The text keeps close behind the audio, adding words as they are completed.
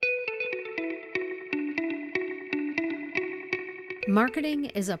Marketing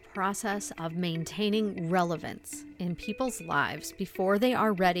is a process of maintaining relevance in people's lives before they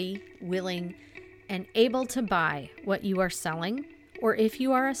are ready, willing, and able to buy what you are selling, or if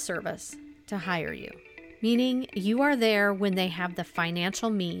you are a service, to hire you. Meaning you are there when they have the financial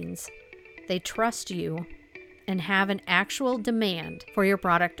means, they trust you, and have an actual demand for your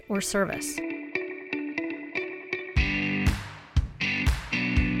product or service.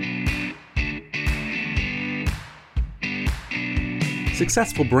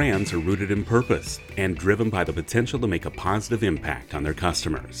 Successful brands are rooted in purpose and driven by the potential to make a positive impact on their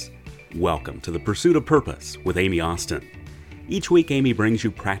customers. Welcome to The Pursuit of Purpose with Amy Austin. Each week, Amy brings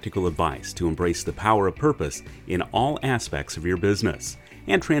you practical advice to embrace the power of purpose in all aspects of your business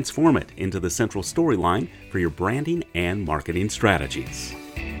and transform it into the central storyline for your branding and marketing strategies.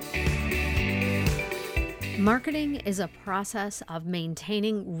 Marketing is a process of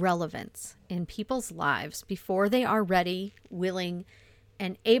maintaining relevance in people's lives before they are ready, willing,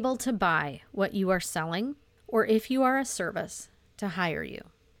 and able to buy what you are selling, or if you are a service, to hire you.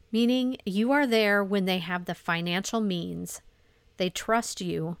 Meaning you are there when they have the financial means, they trust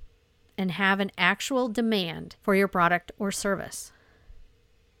you, and have an actual demand for your product or service.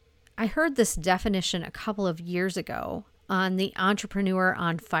 I heard this definition a couple of years ago on the Entrepreneur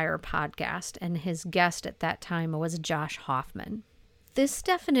on Fire podcast, and his guest at that time was Josh Hoffman. This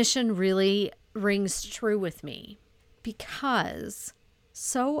definition really rings true with me because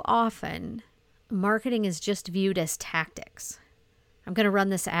so often marketing is just viewed as tactics. I'm going to run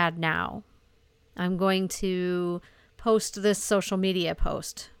this ad now. I'm going to post this social media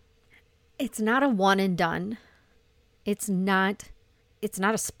post. It's not a one and done. It's not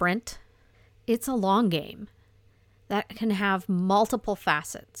a sprint. It's a long game that can have multiple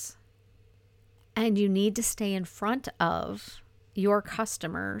facets. And you need to stay in front of your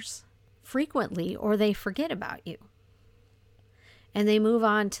customers frequently or they forget about you. And they move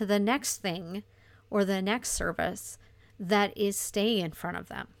on to the next thing or the next service that is staying in front of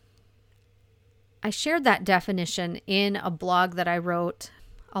them. I shared that definition in a blog that I wrote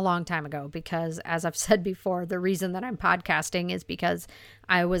a long time ago because, as I've said before, the reason that I'm podcasting is because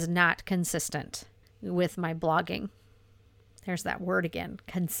I was not consistent with my blogging. There's that word again,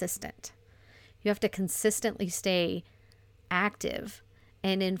 consistent. You have to consistently stay active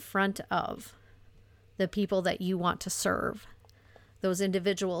and in front of the people that you want to serve, those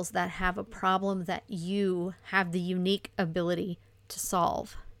individuals that have a problem that you have the unique ability to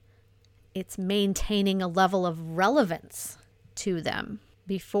solve. It's maintaining a level of relevance to them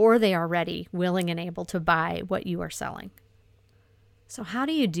before they are ready, willing, and able to buy what you are selling. So how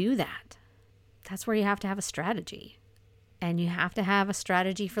do you do that? That's where you have to have a strategy. And you have to have a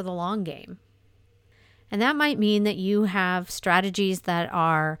strategy for the long game. And that might mean that you have strategies that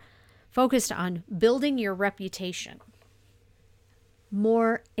are focused on building your reputation,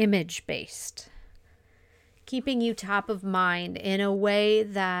 more image-based, keeping you top of mind in a way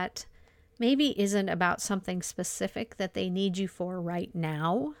that maybe isn't about something specific that they need you for right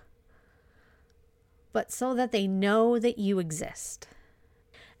now, but so that they know that you exist.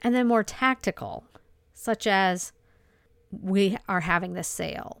 And then more tactical, such as we are having this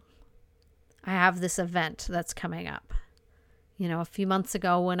sale. I have this event that's coming up. A few months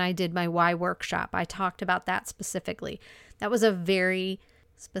ago when I did my Why workshop, I talked about that specifically. That was a very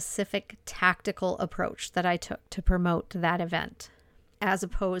specific tactical approach that I took to promote that event, as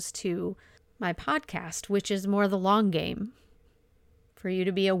opposed to my podcast, which is more the long game. For you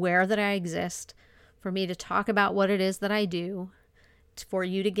to be aware that I exist, for me to talk about what it is that I do, for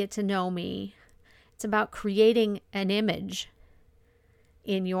you to get to know me. It's about creating an image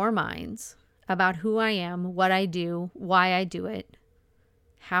in your minds about who I am, what I do, why I do it,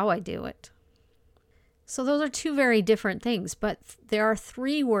 how I do it. So those are two very different things, but there are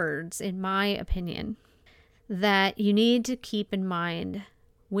three words, in my opinion, that you need to keep in mind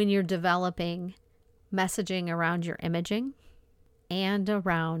when you're developing messaging around your imaging and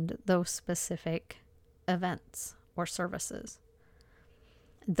around those specific events or services.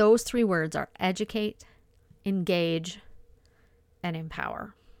 Those three words are educate, engage, and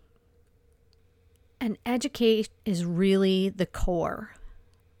empower. And educate is really the core.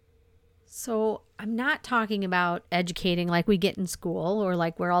 So I'm not talking about educating like we get in school or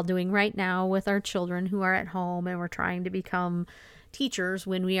like we're all doing right now with our children who are at home and we're trying to become teachers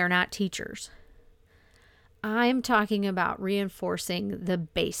when we are not teachers. I'm talking about reinforcing the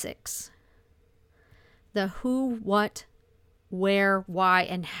basics. The who, what, where, why,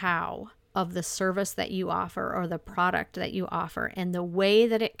 and how of the service that you offer or the product that you offer and the way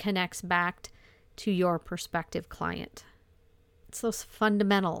that it connects back to your prospective client. It's those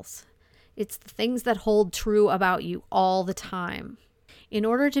fundamentals. It's the things that hold true about you all the time. In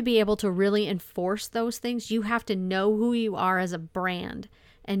order to be able to really enforce those things, you have to know who you are as a brand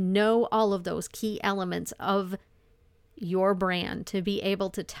and know all of those key elements of your brand to be able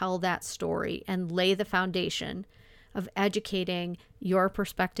to tell that story and lay the foundation of educating your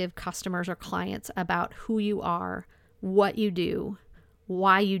prospective customers or clients about who you are, what you do,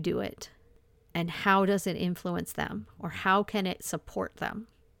 why you do it, and how does it influence them, or how can it support them.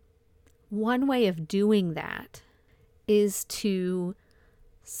 One way of doing that is to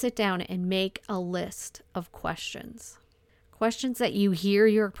sit down and make a list of questions. Questions that you hear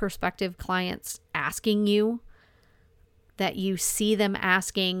your prospective clients asking you, that you see them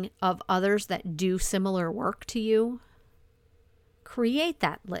asking of others that do similar work to you. Create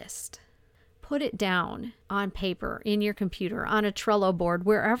that list. Put it down on paper, in your computer, on a Trello board,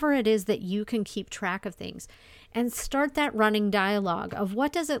 wherever it is that you can keep track of things. And start that running dialogue of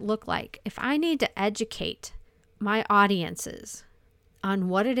what does it look like if I need to educate my audiences on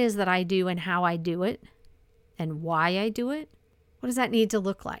what it is that I do and how I do it and why I do it. What does that need to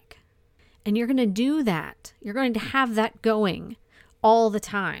look like? And you're going to do that. You're going to have that going all the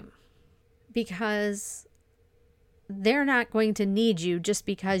time because they're not going to need you just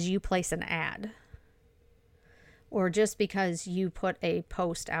because you place an ad or just because you put a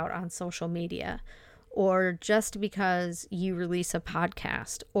post out on social media or just because you release a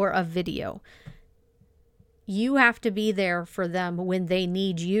podcast or a video. You have to be there for them when they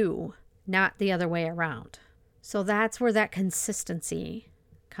need you, not the other way around. So that's where that consistency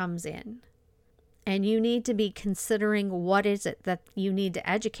comes in. And you need to be considering what is it that you need to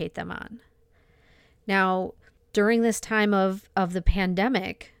educate them on. Now, during this time of the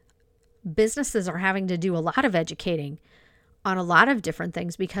pandemic, businesses are having to do a lot of educating on a lot of different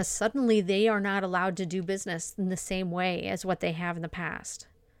things because suddenly they are not allowed to do business in the same way as what they have in the past.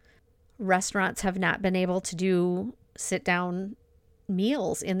 Restaurants have not been able to do sit-down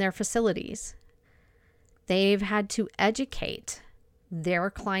meals in their facilities. They've had to educate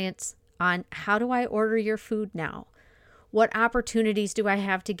their clients on how do I order your food now? What opportunities do I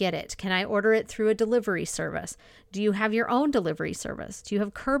have to get it? Can I order it through a delivery service? Do you have your own delivery service? Do you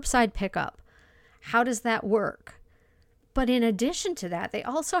have curbside pickup? How does that work? But in addition to that, they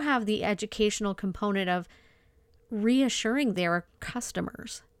also have the educational component of reassuring their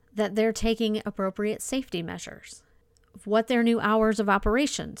customers that they're taking appropriate safety measures, what their new hours of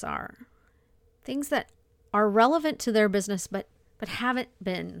operations are, things that are relevant to their business but haven't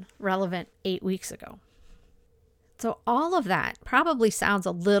been relevant 8 weeks ago. So all of that probably sounds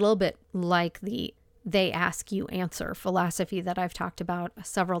a little bit like the they ask you answer philosophy that I've talked about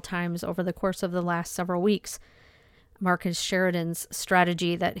several times over the course of the last several weeks. Marcus Sheridan's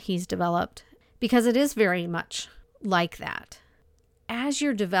strategy that he's developed, because it is very much like that. As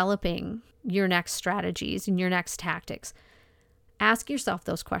you're developing your next strategies and your next tactics, ask yourself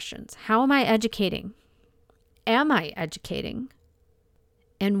those questions. How am I educating? Am I educating?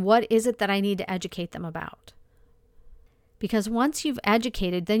 And what is it that I need to educate them about? Because once you've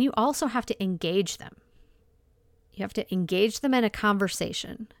educated, then you also have to engage them. You have to engage them in a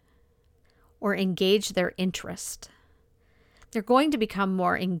conversation or engage their interest. They're going to become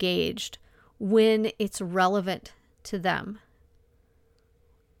more engaged when it's relevant to them,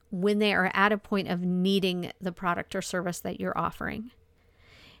 when they are at a point of needing the product or service that you're offering.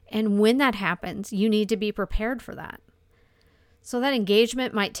 And when that happens, you need to be prepared for that. So that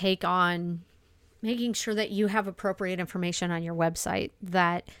engagement might take on making sure that you have appropriate information on your website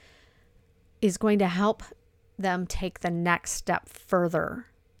that is going to help them take the next step further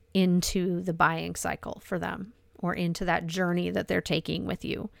into the buying cycle for them or into that journey that they're taking with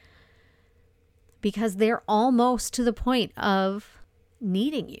you. Because they're almost to the point of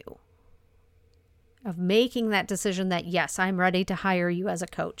needing you, of making that decision that, yes, I'm ready to hire you as a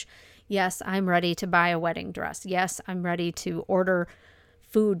coach. Yes, I'm ready to buy a wedding dress. Yes, I'm ready to order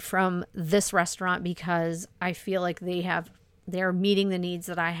food from this restaurant because I feel like they're meeting the needs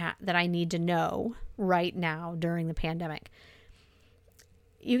that I need to know right now during the pandemic.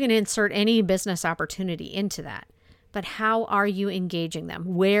 You can insert any business opportunity into that, but how are you engaging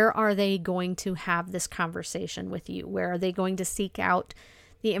them? Where are they going to have this conversation with you? Where are they going to seek out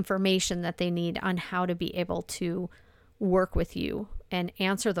the information that they need on how to be able to work with you and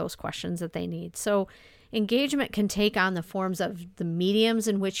answer those questions that they need? So engagement can take on the forms of the mediums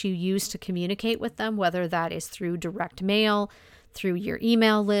in which you use to communicate with them, whether that is through direct mail, through your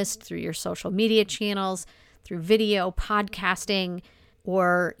email list, through your social media channels, through video, podcasting,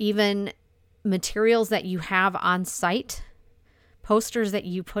 or even materials that you have on site, posters that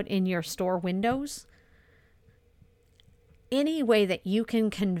you put in your store windows. any way that you can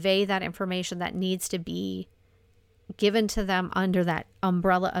convey that information that needs to be given to them under that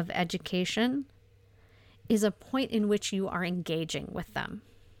umbrella of education is a point in which you are engaging with them.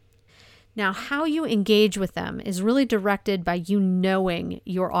 Now, how you engage with them is really directed by you knowing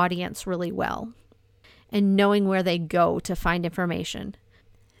your audience really well and knowing where they go to find information.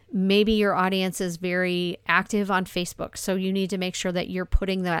 Maybe your audience is very active on Facebook, so you need to make sure that you're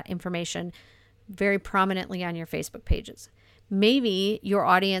putting that information very prominently on your Facebook pages. Maybe your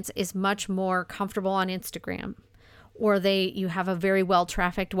audience is much more comfortable on Instagram, or you have a very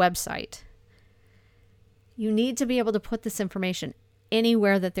well-trafficked website. You need to be able to put this information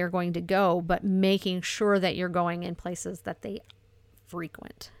anywhere that they're going to go, but making sure that you're going in places that they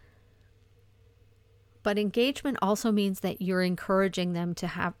frequent. But engagement also means that you're encouraging them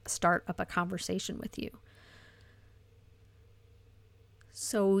to start up a conversation with you.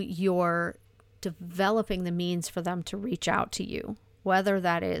 So you're developing the means for them to reach out to you, whether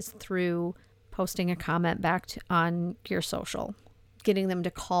that is through posting a comment back on your social, getting them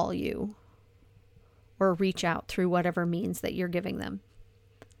to call you, or reach out through whatever means that you're giving them.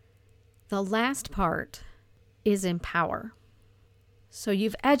 The last part is empower. So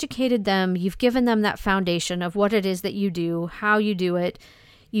you've educated them, you've given them that foundation of what it is that you do, how you do it.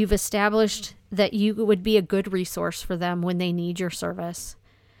 You've established that you would be a good resource for them when they need your service.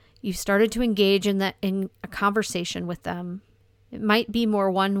 You've started to engage in a conversation with them. It might be more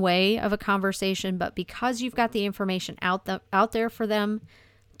one way of a conversation, but because you've got the information out there for them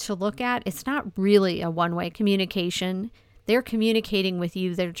to look at, it's not really a one-way communication. They're communicating with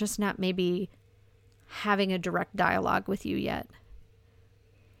you. They're just not maybe having a direct dialogue with you yet.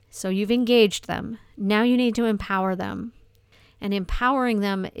 So you've engaged them. Now you need to empower them. And empowering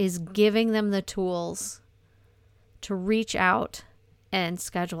them is giving them the tools to reach out and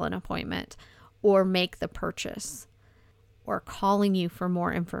schedule an appointment or make the purchase or calling you for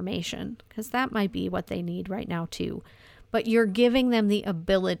more information, because that might be what they need right now too. But you're giving them the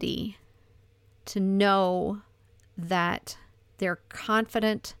ability to know that they're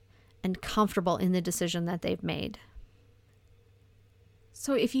confident and comfortable in the decision that they've made.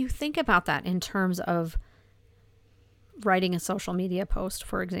 So if you think about that in terms of writing a social media post,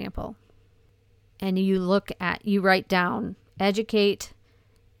 for example, and you write down educate,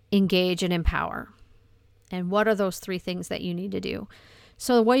 engage, and empower. And what are those three things that you need to do?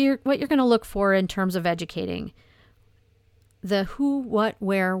 So what you're going to look for in terms of educating, the who, what,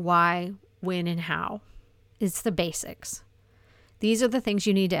 where, why, when, and how. It's the basics. These are the things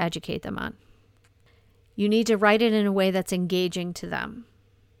you need to educate them on. You need to write it in a way that's engaging to them.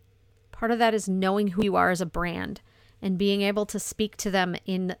 Part of that is knowing who you are as a brand and being able to speak to them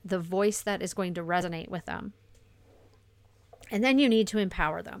in the voice that is going to resonate with them. And then you need to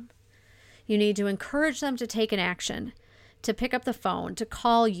empower them. You need to encourage them to take an action, to pick up the phone, to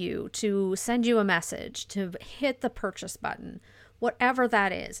call you, to send you a message, to hit the purchase button, whatever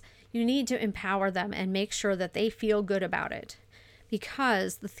that is. You need to empower them and make sure that they feel good about it.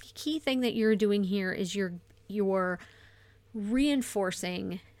 Because the key thing that you're doing here is you're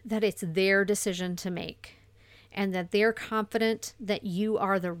reinforcing that it's their decision to make and that they're confident that you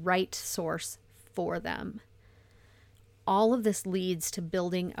are the right source for them. All of this leads to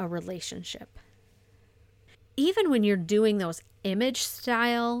building a relationship. Even when you're doing those image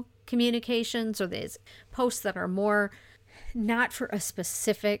style communications or these posts that are more not for a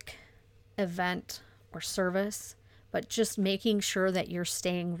specific event or service, but just making sure that you're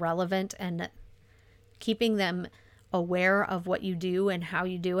staying relevant and keeping them aware of what you do and how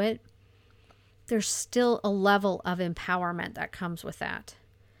you do it, there's still a level of empowerment that comes with that.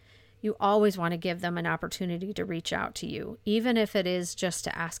 You always want to give them an opportunity to reach out to you, even if it is just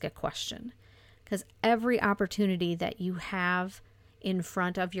to ask a question. Because every opportunity that you have in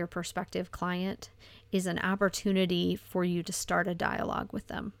front of your prospective client is an opportunity for you to start a dialogue with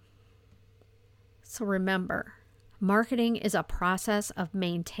them. So remember, marketing is a process of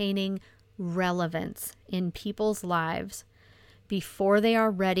maintaining relevance in people's lives before they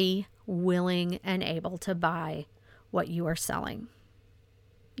are ready, willing, and able to buy what you are selling.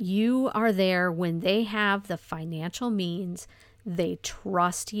 You are there when they have the financial means, they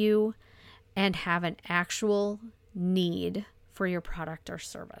trust you, and have an actual need for your product or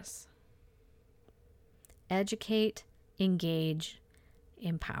service. Educate, engage,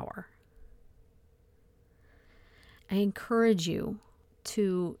 empower. I encourage you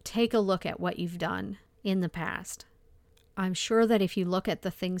to take a look at what you've done in the past. I'm sure that if you look at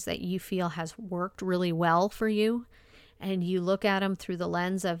the things that you feel has worked really well for you, and you look at them through the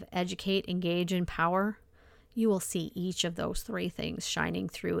lens of educate, engage, empower, you will see each of those three things shining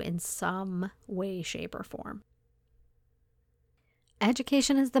through in some way, shape, or form.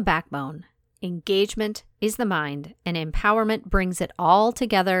 Education is the backbone, engagement is the mind, and empowerment brings it all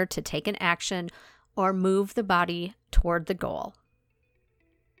together to take an action or move the body toward the goal.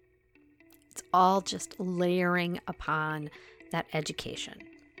 It's all just layering upon that education.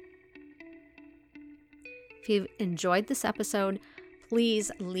 If you've enjoyed this episode, please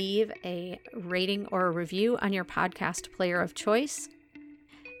leave a rating or a review on your podcast player of choice.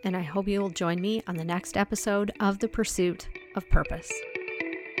 And I hope you will join me on the next episode of The Pursuit of Purpose.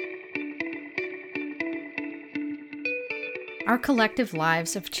 Our collective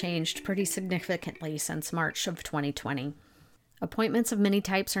lives have changed pretty significantly since March of 2020. Appointments of many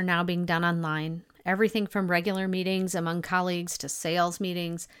types are now being done online. Everything from regular meetings among colleagues to sales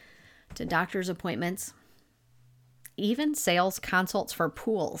meetings to doctor's appointments. Even sales consults for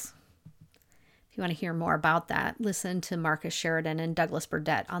pools. If you want to hear more about that, listen to Marcus Sheridan and Douglas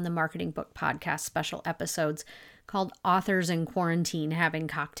Burdett on the Marketing Book Podcast special episodes called Authors in Quarantine Having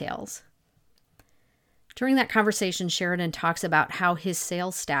Cocktails. During that conversation, Sheridan talks about how his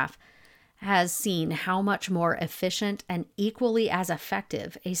sales staff has seen how much more efficient and equally as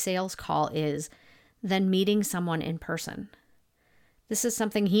effective a sales call is than meeting someone in person. This is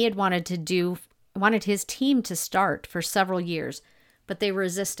something he had wanted his team to start for several years, but they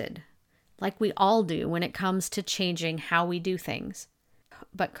resisted, like we all do when it comes to changing how we do things.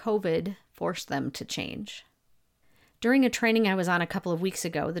 But COVID forced them to change. During a training I was on a couple of weeks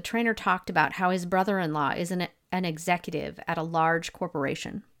ago, the trainer talked about how his brother-in-law is an executive at a large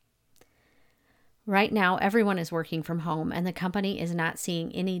corporation. Right now, everyone is working from home, and the company is not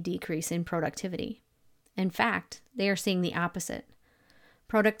seeing any decrease in productivity. In fact, they are seeing the opposite.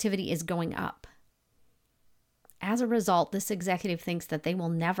 Productivity is going up. As a result, this executive thinks that they will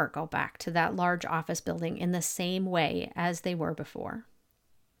never go back to that large office building in the same way as they were before.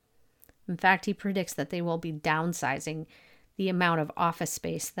 In fact, he predicts that they will be downsizing the amount of office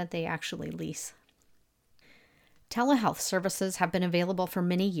space that they actually lease. Telehealth services have been available for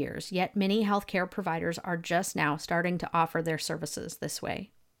many years, yet many healthcare providers are just now starting to offer their services this way.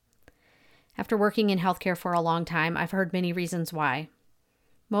 After working in healthcare for a long time, I've heard many reasons why.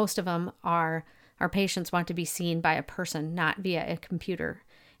 Most of them are our patients want to be seen by a person, not via a computer,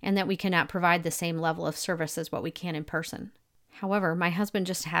 and that we cannot provide the same level of service as what we can in person. However, my husband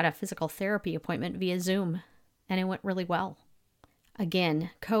just had a physical therapy appointment via Zoom, and it went really well. Again,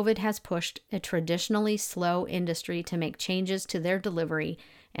 COVID has pushed a traditionally slow industry to make changes to their delivery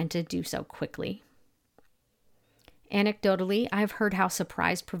and to do so quickly. Anecdotally, I've heard how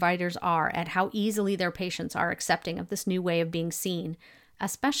surprised providers are at how easily their patients are accepting of this new way of being seen,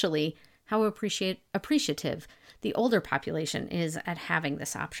 especially how appreciative the older population is at having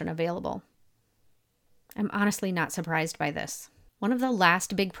this option available. I'm honestly not surprised by this. One of the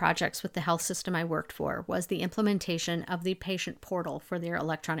last big projects with the health system I worked for was the implementation of the patient portal for their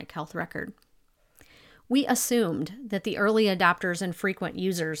electronic health record. We assumed that the early adopters and frequent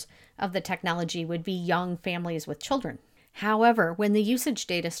users of the technology would be young families with children. However, when the usage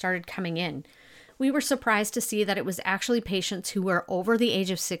data started coming in, we were surprised to see that it was actually patients who were over the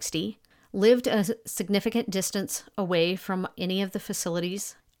age of 60, lived a significant distance away from any of the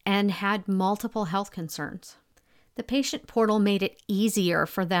facilities, and had multiple health concerns. The patient portal made it easier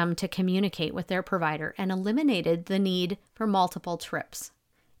for them to communicate with their provider and eliminated the need for multiple trips.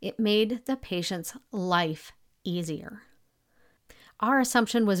 It made the patient's life easier. Our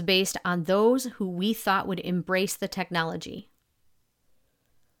assumption was based on those who we thought would embrace the technology.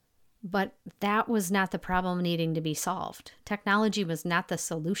 But that was not the problem needing to be solved. Technology was not the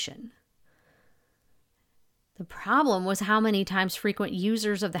solution. The problem was how many times frequent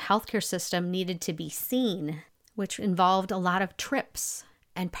users of the healthcare system needed to be seen, which involved a lot of trips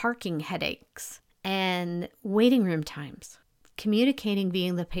and parking headaches and waiting room times. Communicating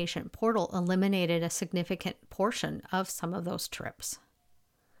via the patient portal eliminated a significant portion of some of those trips.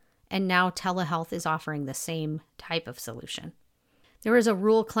 And now telehealth is offering the same type of solution. There was a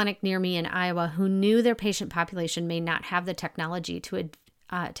rural clinic near me in Iowa who knew their patient population may not have the technology to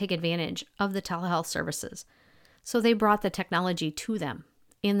take advantage of the telehealth services. So they brought the technology to them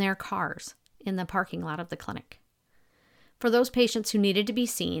in their cars in the parking lot of the clinic. For those patients who needed to be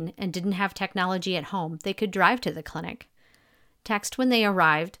seen and didn't have technology at home, they could drive to the clinic, text when they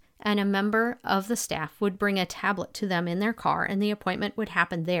arrived, and a member of the staff would bring a tablet to them in their car, and the appointment would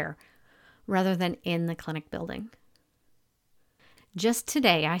happen there rather than in the clinic building. Just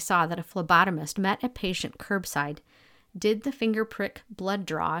today, I saw that a phlebotomist met a patient curbside, did the finger prick blood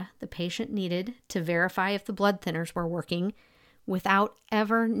draw the patient needed to verify if the blood thinners were working without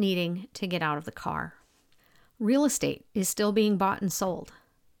ever needing to get out of the car. Real estate is still being bought and sold.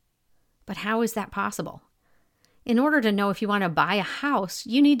 But how is that possible? In order to know if you want to buy a house,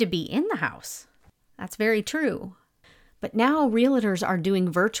 you need to be in the house. That's very true. But now realtors are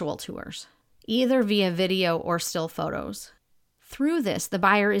doing virtual tours, either via video or still photos. Through this, the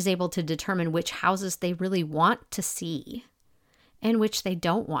buyer is able to determine which houses they really want to see and which they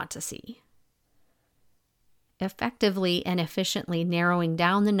don't want to see, effectively and efficiently narrowing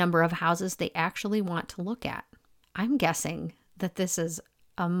down the number of houses they actually want to look at. I'm guessing that this is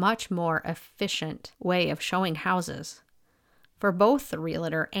a much more efficient way of showing houses for both the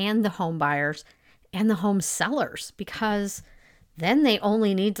realtor and the home buyers and the home sellers, because then they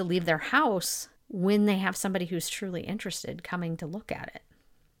only need to leave their house when they have somebody who's truly interested coming to look at it.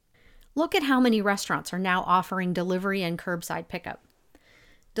 Look at how many restaurants are now offering delivery and curbside pickup.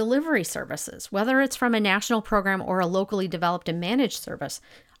 Delivery services, whether it's from a national program or a locally developed and managed service,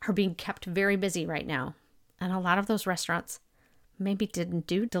 are being kept very busy right now. And a lot of those restaurants maybe didn't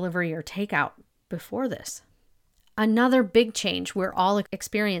do delivery or takeout before this. Another big change we're all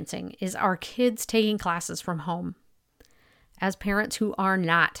experiencing is our kids taking classes from home. As parents who are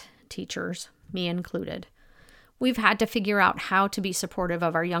not teachers, me included, we've had to figure out how to be supportive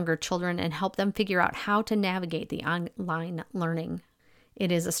of our younger children and help them figure out how to navigate the online learning.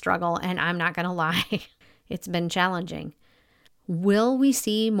 It is a struggle, and I'm not going to lie, it's been challenging. Will we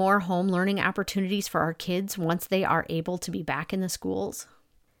see more home learning opportunities for our kids once they are able to be back in the schools?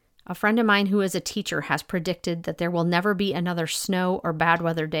 A friend of mine who is a teacher has predicted that there will never be another snow or bad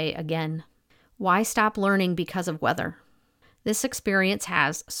weather day again. Why stop learning because of weather? This experience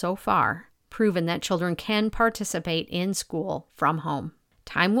has, so far, proven that children can participate in school from home.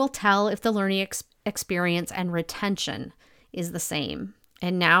 Time will tell if the learning experience and retention is the same.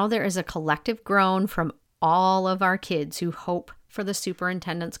 And now there is a collective groan from all of our kids who hope for the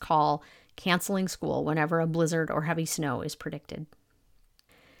superintendent's call canceling school whenever a blizzard or heavy snow is predicted.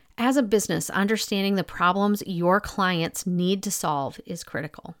 As a business, understanding the problems your clients need to solve is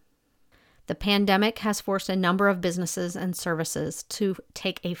critical. The pandemic has forced a number of businesses and services to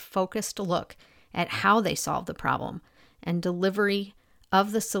take a focused look at how they solve the problem and delivery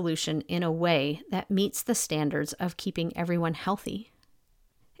of the solution in a way that meets the standards of keeping everyone healthy.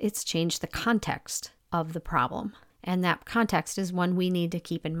 It's changed the context of the problem, and that context is one we need to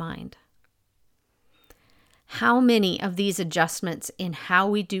keep in mind. How many of these adjustments in how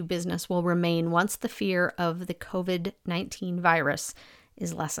we do business will remain once the fear of the COVID-19 virus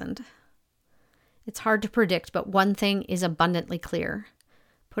is lessened? It's hard to predict, but one thing is abundantly clear.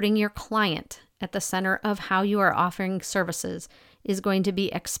 Putting your client at the center of how you are offering services is going to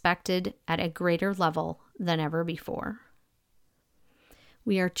be expected at a greater level than ever before.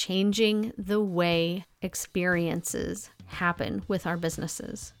 We are changing the way experiences happen with our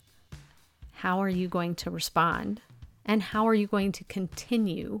businesses. How are you going to respond? And how are you going to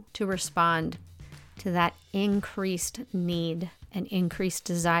continue to respond to that increased need and increased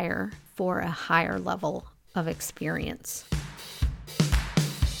desire for a higher level of experience?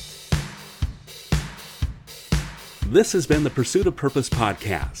 This has been the Pursuit of Purpose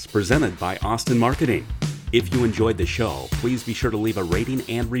podcast, presented by Austin Marketing. If you enjoyed the show, please be sure to leave a rating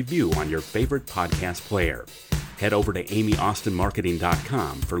and review on your favorite podcast player. Head over to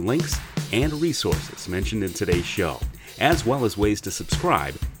amyaustinmarketing.com for links and resources mentioned in today's show, as well as ways to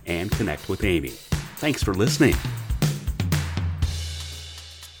subscribe and connect with Amy. Thanks for listening.